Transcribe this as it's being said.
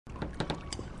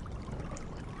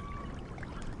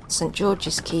St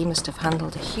George's Quay must have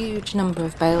handled a huge number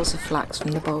of bales of flax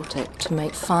from the Baltic to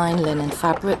make fine linen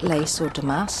fabric, lace or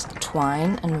damask,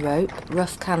 twine and rope,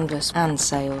 rough canvas and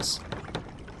sails.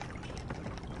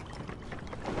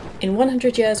 In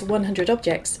 100 Years, 100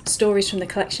 Objects, Stories from the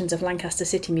Collections of Lancaster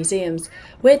City Museums,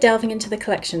 we're delving into the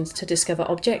collections to discover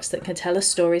objects that can tell us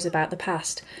stories about the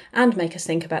past and make us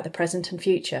think about the present and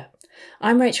future.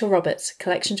 I'm Rachel Roberts,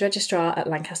 Collections Registrar at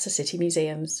Lancaster City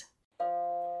Museums.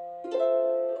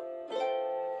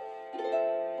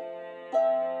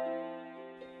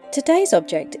 Today's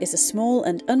object is a small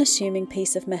and unassuming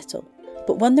piece of metal,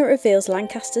 but one that reveals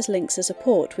Lancaster's links as a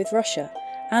port with Russia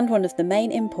and one of the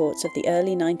main imports of the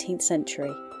early 19th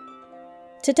century.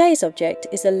 Today's object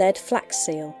is a lead flax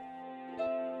seal.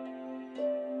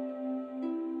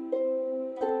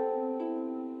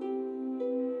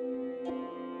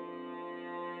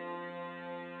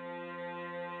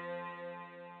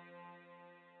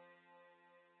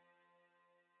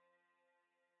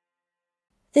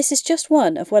 This is just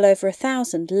one of well over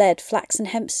 1,000 lead, flax and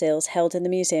hemp seals held in the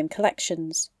museum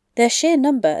collections. Their sheer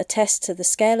number attests to the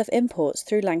scale of imports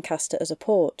through Lancaster as a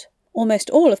port. Almost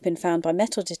all have been found by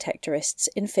metal detectorists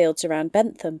in fields around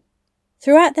Bentham.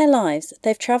 Throughout their lives,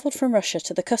 they've travelled from Russia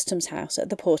to the customs house at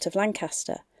the port of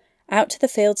Lancaster, out to the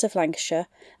fields of Lancashire,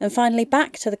 and finally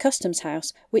back to the customs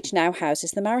house, which now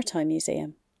houses the Maritime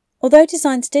Museum. Although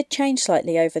designs did change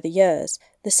slightly over the years,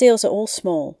 the seals are all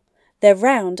small. They're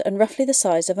round and roughly the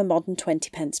size of a modern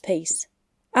 20p piece.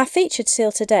 Our featured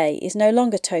seal today is no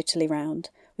longer totally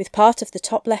round, with part of the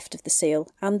top left of the seal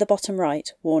and the bottom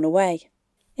right worn away.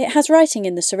 It has writing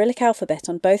in the Cyrillic alphabet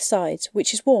on both sides,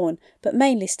 which is worn but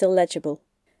mainly still legible.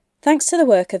 Thanks to the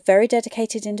work of very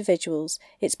dedicated individuals,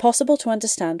 it's possible to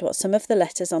understand what some of the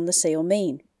letters on the seal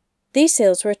mean. These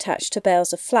seals were attached to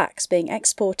bales of flax being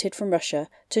exported from Russia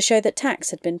to show that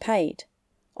tax had been paid.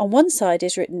 On one side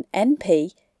is written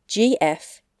NP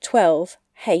GF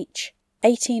 12H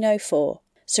 1804,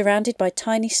 surrounded by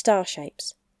tiny star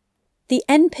shapes. The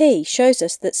NP shows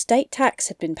us that state tax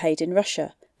had been paid in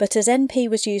Russia, but as NP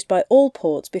was used by all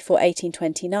ports before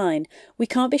 1829, we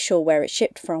can't be sure where it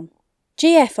shipped from.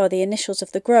 GF are the initials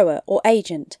of the grower or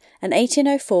agent, and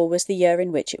 1804 was the year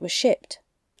in which it was shipped.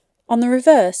 On the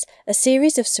reverse, a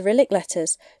series of Cyrillic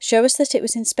letters show us that it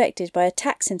was inspected by a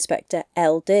tax inspector,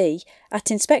 LD,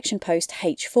 at inspection post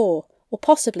H4, or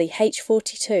possibly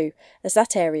H42, as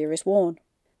that area is worn.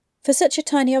 For such a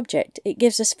tiny object, it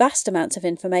gives us vast amounts of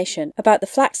information about the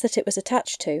flax that it was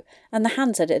attached to and the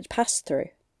hands that it had passed through.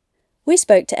 We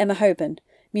spoke to Emma Holborn,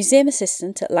 Museum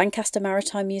Assistant at Lancaster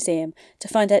Maritime Museum, to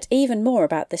find out even more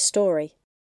about this story.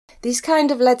 These kind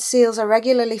of lead seals are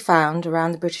regularly found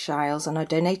around the British Isles and are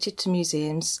donated to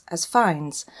museums as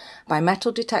finds by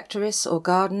metal detectorists or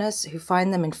gardeners who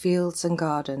find them in fields and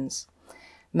gardens.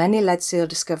 Many lead seal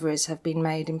discoveries have been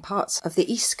made in parts of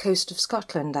the east coast of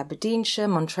Scotland, Aberdeenshire,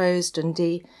 Montrose,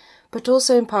 Dundee, but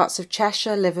also in parts of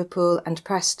Cheshire, Liverpool and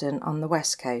Preston on the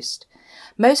west coast,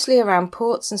 mostly around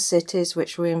ports and cities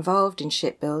which were involved in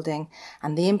shipbuilding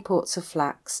and the imports of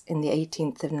flax in the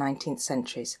 18th and 19th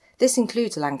centuries. This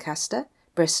includes Lancaster,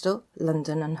 Bristol,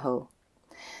 London and Hull.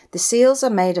 The seals are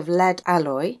made of lead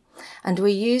alloy and were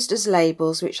used as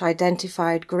labels which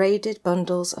identified graded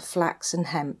bundles of flax and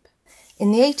hemp.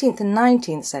 In the 18th and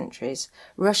 19th centuries,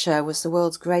 Russia was the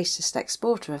world's greatest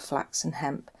exporter of flax and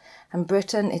hemp, and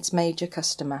Britain its major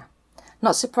customer.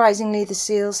 Not surprisingly, the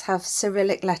seals have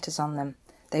Cyrillic letters on them.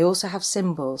 They also have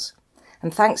symbols,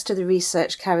 and thanks to the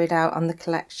research carried out on the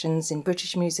collections in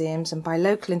British museums and by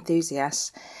local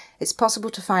enthusiasts, it's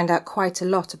possible to find out quite a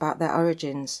lot about their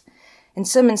origins. In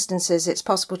some instances, it's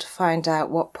possible to find out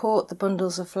what port the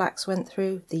bundles of flax went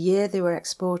through, the year they were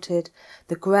exported,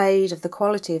 the grade of the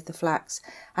quality of the flax,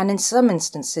 and in some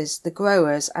instances, the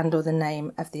growers and or the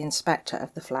name of the inspector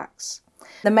of the flax.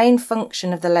 The main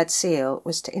function of the lead seal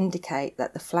was to indicate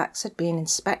that the flax had been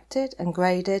inspected and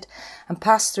graded and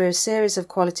passed through a series of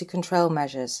quality control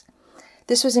measures.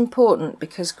 This was important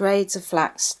because grades of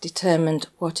flax determined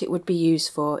what it would be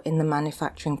used for in the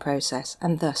manufacturing process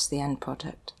and thus the end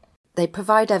product. They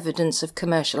provide evidence of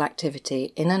commercial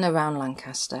activity in and around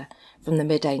Lancaster from the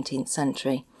mid-18th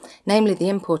century, namely the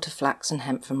import of flax and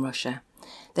hemp from Russia.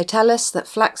 They tell us that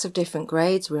flax of different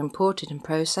grades were imported and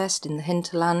processed in the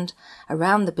hinterland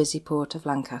around the busy port of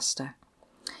Lancaster.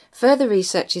 Further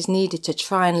research is needed to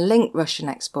try and link Russian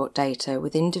export data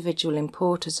with individual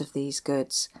importers of these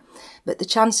goods, but the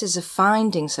chances of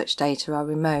finding such data are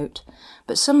remote.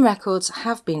 But some records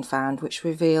have been found which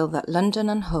reveal that London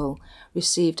and Hull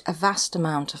received a vast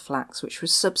amount of flax which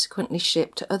was subsequently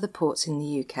shipped to other ports in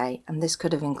the UK, and this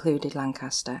could have included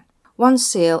Lancaster. One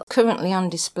seal currently on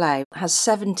display has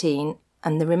 17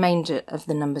 and the remainder of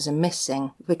the numbers are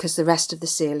missing because the rest of the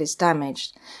seal is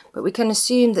damaged, but we can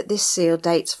assume that this seal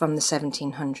dates from the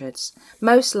 1700s,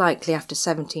 most likely after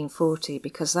 1740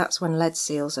 because that's when lead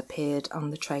seals appeared on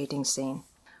the trading scene.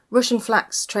 Russian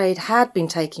flax trade had been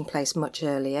taking place much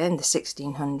earlier, in the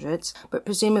 1600s, but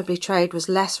presumably trade was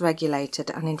less regulated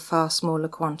and in far smaller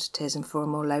quantities and for a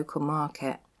more local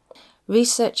market.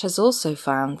 Research has also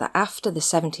found that after the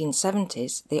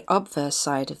 1770s, the obverse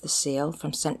side of the seal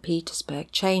from St.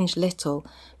 Petersburg changed little,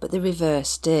 but the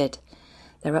reverse did.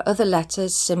 There are other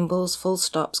letters, symbols, full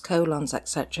stops, colons,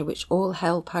 etc., which all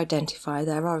help identify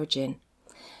their origin.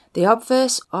 The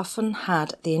obverse often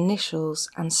had the initials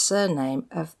and surname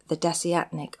of the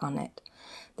desiatnik on it.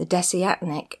 The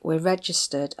desiatnik were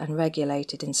registered and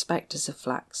regulated inspectors of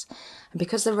flax, and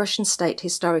because the Russian State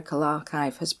Historical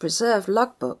Archive has preserved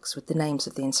logbooks with the names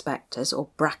of the inspectors, or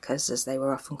brakas as they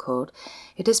were often called,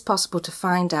 it is possible to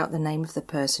find out the name of the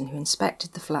person who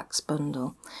inspected the flax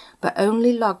bundle, but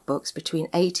only logbooks between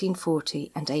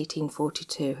 1840 and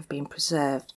 1842 have been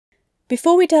preserved.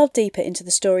 Before we delve deeper into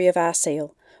the story of our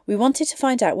seal, we wanted to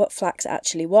find out what flax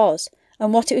actually was,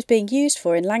 and what it was being used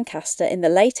for in Lancaster in the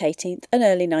late 18th and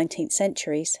early 19th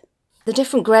centuries. The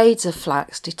different grades of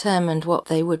flax determined what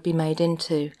they would be made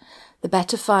into. The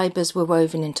better fibres were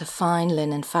woven into fine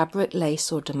linen fabric,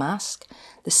 lace or damask.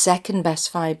 The second best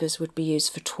fibres would be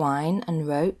used for twine and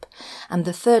rope, and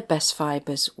the third best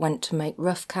fibres went to make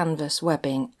rough canvas,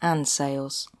 webbing and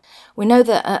sails. We know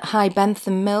that at High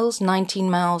Bentham Mills, 19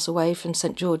 miles away from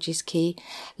St. George's Quay,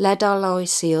 lead alloy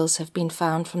seals have been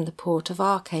found from the port of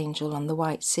Archangel on the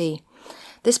White Sea.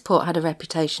 This port had a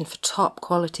reputation for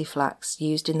top-quality flax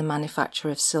used in the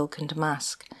manufacture of silk and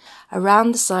damask.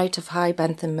 Around the site of High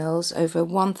Bentham Mills, over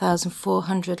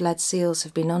 1,400 lead seals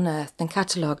have been unearthed and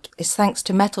catalogued. It's thanks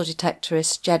to metal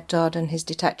detectorist Jed Dodd and his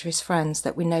detectorist friends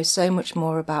that we know so much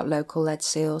more about local lead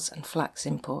seals and flax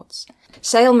imports.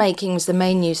 Sail making was the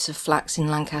main use of flax in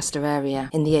Lancaster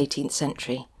area in the 18th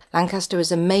century. Lancaster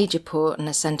was a major port and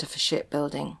a centre for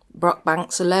shipbuilding.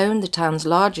 Brockbanks alone, the town's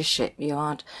largest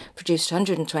shipyard, produced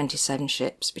 127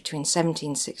 ships between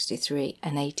 1763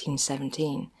 and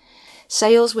 1817.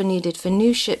 Sails were needed for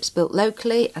new ships built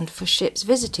locally and for ships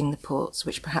visiting the ports,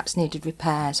 which perhaps needed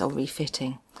repairs or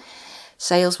refitting.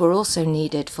 Sails were also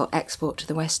needed for export to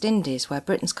the West Indies, where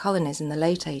Britain's colonies in the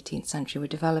late 18th century were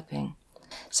developing.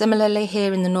 Similarly,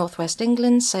 here in the northwest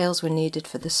England, sails were needed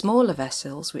for the smaller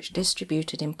vessels which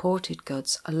distributed imported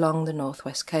goods along the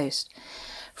northwest coast.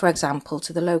 For example,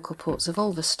 to the local ports of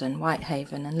Ulverston,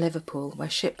 Whitehaven and Liverpool, where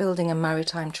shipbuilding and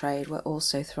maritime trade were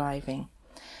also thriving.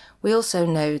 We also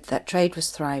know that trade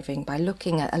was thriving by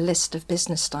looking at a list of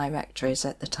business directories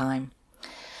at the time.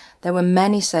 There were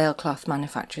many sailcloth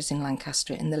manufacturers in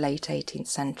Lancaster in the late 18th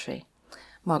century.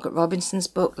 Margaret Robinson's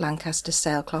book, Lancaster's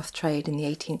Sailcloth Trade in the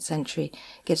 18th Century,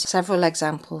 gives several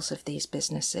examples of these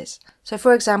businesses. So,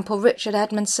 for example, Richard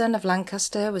Edmondson of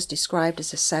Lancaster was described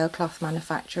as a sailcloth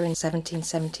manufacturer in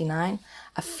 1779,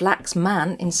 a flax man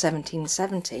in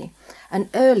 1770, and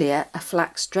earlier a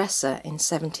flax dresser in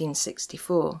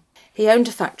 1764. He owned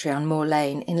a factory on Moor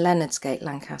Lane in Leonardsgate,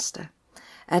 Lancaster.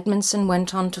 Edmondson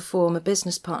went on to form a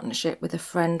business partnership with a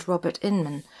friend, Robert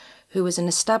Inman, who was an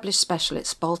established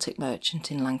specialist Baltic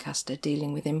merchant in Lancaster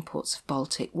dealing with imports of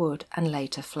Baltic wood and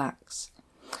later flax.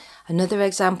 Another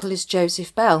example is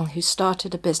Joseph Bell, who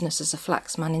started a business as a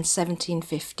flaxman in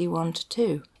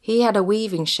 1751-2. He had a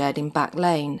weaving shed in Back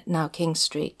Lane, now King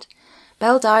Street.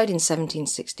 Bell died in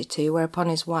 1762, whereupon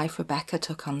his wife Rebecca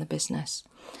took on the business.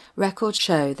 Records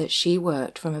show that she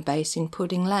worked from a base in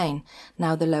Pudding Lane,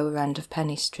 now the lower end of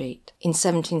Penny Street. In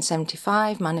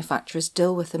 1775, manufacturers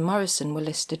Dilworth and Morrison were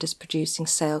listed as producing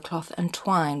sailcloth and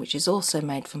twine, which is also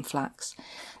made from flax.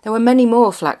 There were many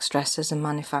more flax dressers and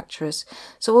manufacturers,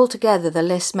 so altogether the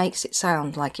list makes it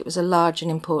sound like it was a large and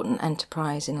important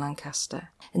enterprise in Lancaster.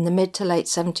 In the mid to late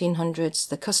 1700s,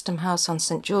 the custom house on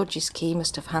St. George's Quay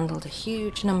must have handled a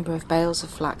huge number of bales of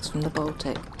flax from the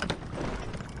Baltic.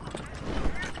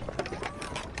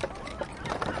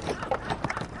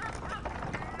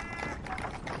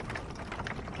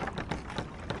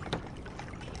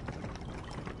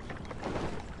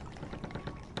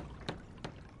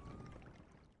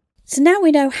 So now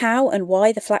we know how and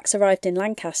why the flax arrived in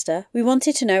Lancaster, we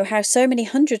wanted to know how so many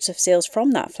hundreds of seals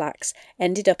from that flax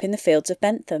ended up in the fields of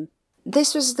Bentham.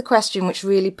 This was the question which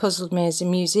really puzzled me as a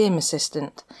museum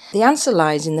assistant. The answer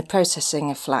lies in the processing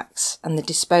of flax and the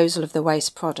disposal of the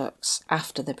waste products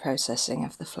after the processing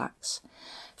of the flax.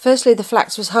 Firstly, the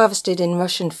flax was harvested in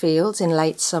Russian fields in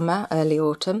late summer, early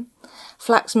autumn.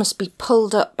 Flax must be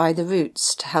pulled up by the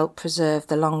roots to help preserve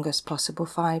the longest possible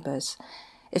fibres.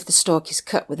 If the stalk is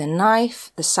cut with a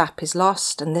knife, the sap is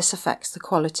lost and this affects the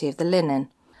quality of the linen.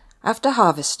 After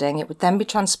harvesting, it would then be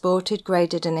transported,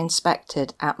 graded and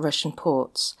inspected at Russian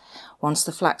ports. Once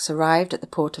the flax arrived at the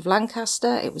port of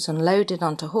Lancaster, it was unloaded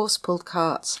onto horse-pulled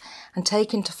carts and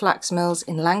taken to flax mills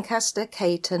in Lancaster,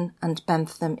 Caton and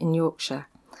Bentham in Yorkshire.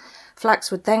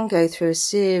 Flax would then go through a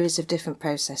series of different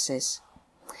processes.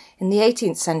 In the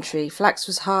 18th century, flax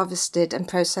was harvested and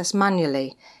processed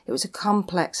manually. It was a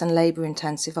complex and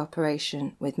labour-intensive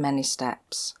operation with many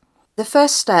steps. The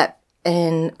first step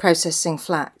in processing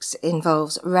flax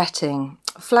involves retting.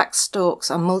 Flax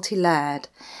stalks are multi-layered.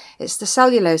 It's the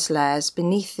cellulose layers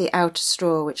beneath the outer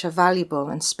straw which are valuable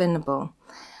and spinnable,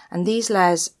 and these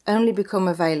layers only become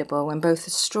available when both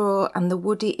the straw and the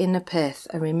woody inner pith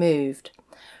are removed.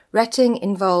 Retting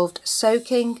involved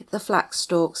soaking the flax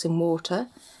stalks in water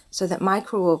so that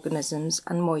microorganisms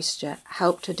and moisture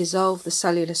help to dissolve the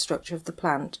cellular structure of the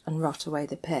plant and rot away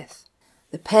the pith.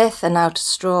 The pith and outer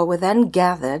straw were then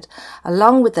gathered,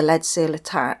 along with the lead seal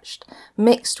attached,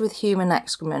 mixed with human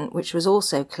excrement which was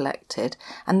also collected,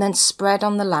 and then spread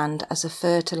on the land as a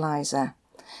fertiliser.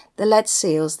 The lead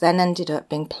seals then ended up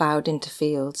being ploughed into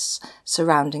fields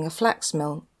surrounding a flax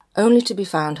mill, only to be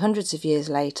found hundreds of years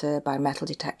later by metal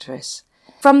detectorists.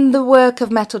 From the work of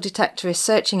metal detectorists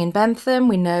searching in Bentham,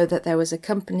 we know that there was a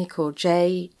company called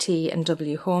J, T and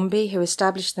W Hornby who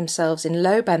established themselves in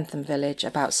Low Bentham village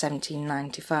about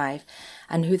 1795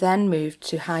 and who then moved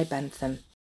to High Bentham.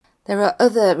 There are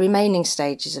other remaining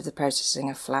stages of the processing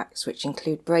of flax which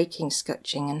include breaking,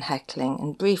 scutching and heckling,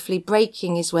 and briefly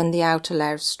breaking is when the outer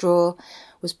layer of straw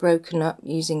was broken up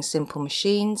using simple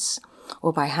machines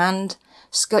or by hand.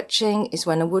 Scutching is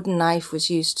when a wooden knife was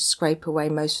used to scrape away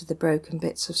most of the broken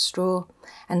bits of straw,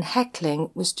 and heckling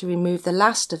was to remove the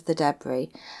last of the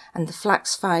debris, and the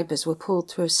flax fibres were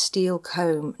pulled through a steel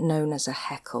comb known as a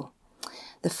heckle.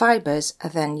 The fibres are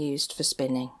then used for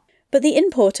spinning. But the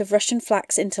import of Russian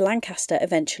flax into Lancaster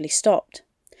eventually stopped.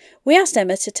 We asked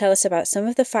Emma to tell us about some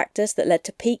of the factors that led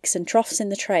to peaks and troughs in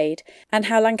the trade, and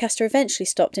how Lancaster eventually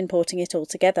stopped importing it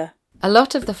altogether. A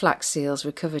lot of the flax seals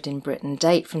recovered in Britain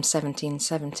date from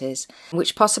 1770s,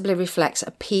 which possibly reflects a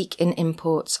peak in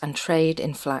imports and trade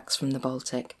in flax from the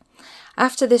Baltic.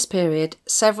 After this period,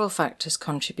 several factors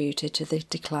contributed to the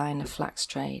decline of flax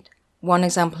trade. One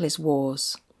example is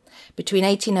wars. Between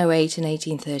 1808 and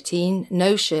 1813,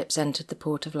 no ships entered the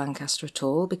port of Lancaster at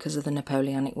all because of the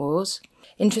Napoleonic Wars.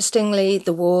 Interestingly,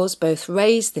 the wars both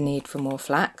raised the need for more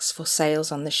flax for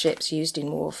sails on the ships used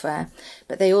in warfare,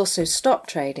 but they also stopped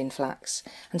trade in flax,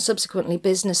 and subsequently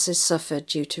businesses suffered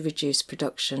due to reduced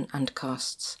production and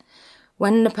costs.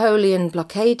 When Napoleon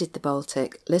blockaded the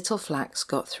Baltic, little flax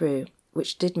got through,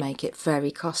 which did make it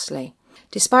very costly.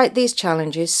 Despite these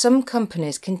challenges, some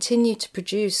companies continued to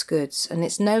produce goods, and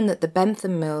it's known that the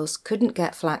Bentham mills couldn't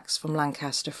get flax from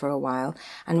Lancaster for a while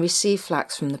and received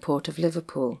flax from the port of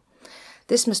Liverpool.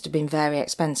 This must have been very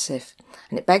expensive,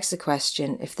 and it begs the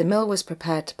question, if the mill was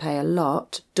prepared to pay a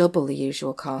lot, double the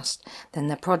usual cost, then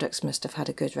their products must have had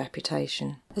a good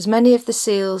reputation. As many of the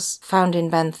seals found in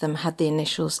Bentham had the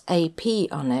initials AP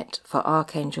on it for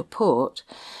Archangel Port,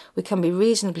 we can be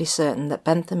reasonably certain that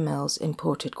Bentham mills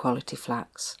imported quality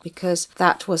flax, because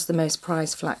that was the most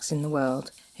prized flax in the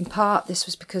world. In part, this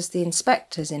was because the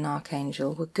inspectors in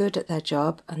Archangel were good at their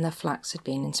job and their flax had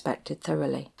been inspected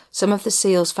thoroughly. Some of the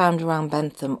seals found around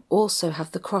Bentham also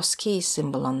have the cross keys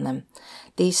symbol on them.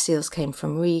 These seals came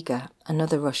from Riga,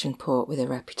 another Russian port with a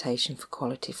reputation for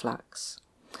quality flax.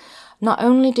 Not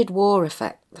only did war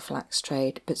affect the flax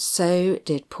trade, but so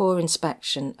did poor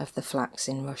inspection of the flax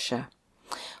in Russia,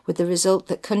 with the result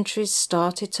that countries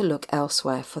started to look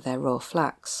elsewhere for their raw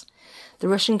flax. The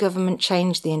Russian government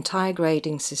changed the entire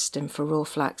grading system for raw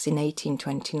flax in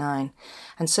 1829,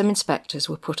 and some inspectors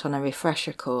were put on a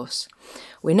refresher course.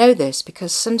 We know this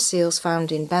because some seals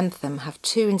found in Bentham have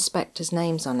two inspectors'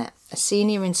 names on it, a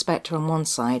senior inspector on one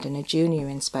side and a junior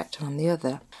inspector on the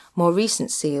other. More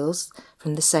recent seals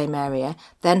from the same area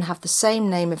then have the same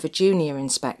name of a junior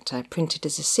inspector printed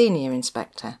as a senior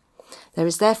inspector. There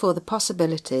is therefore the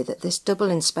possibility that this double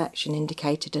inspection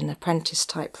indicated an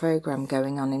apprentice-type programme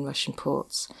going on in Russian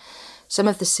ports. Some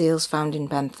of the seals found in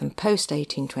Bentham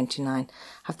post-1829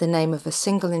 have the name of a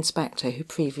single inspector who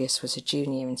previous was a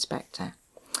junior inspector.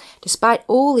 Despite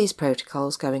all these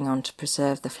protocols going on to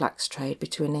preserve the flax trade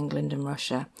between England and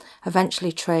Russia,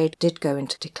 eventually trade did go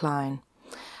into decline.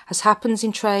 As happens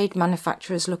in trade,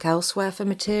 manufacturers look elsewhere for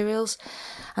materials,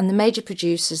 and the major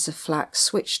producers of flax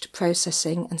switched to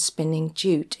processing and spinning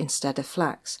jute instead of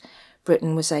flax.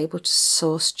 Britain was able to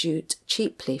source jute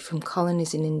cheaply from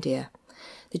colonies in India.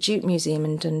 The Jute Museum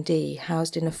in Dundee,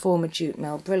 housed in a former jute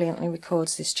mill, brilliantly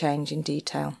records this change in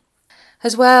detail.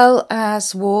 As well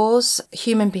as wars,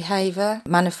 human behaviour,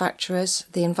 manufacturers,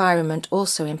 the environment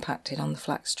also impacted on the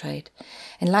flax trade.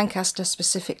 In Lancaster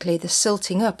specifically, the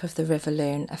silting up of the River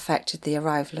Lune affected the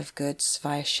arrival of goods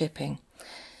via shipping.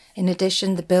 In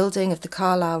addition, the building of the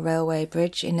Carlisle Railway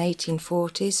Bridge in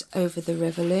 1840s over the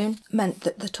River Lune meant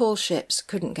that the tall ships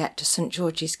couldn't get to St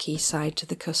George's Quayside to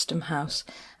the Custom House,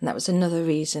 and that was another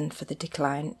reason for the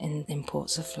decline in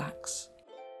imports of flax.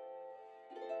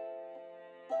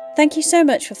 Thank you so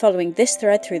much for following this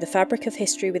thread through the fabric of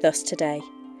history with us today.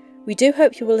 We do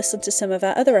hope you will listen to some of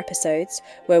our other episodes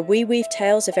where we weave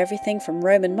tales of everything from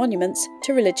Roman monuments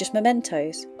to religious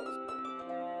mementos.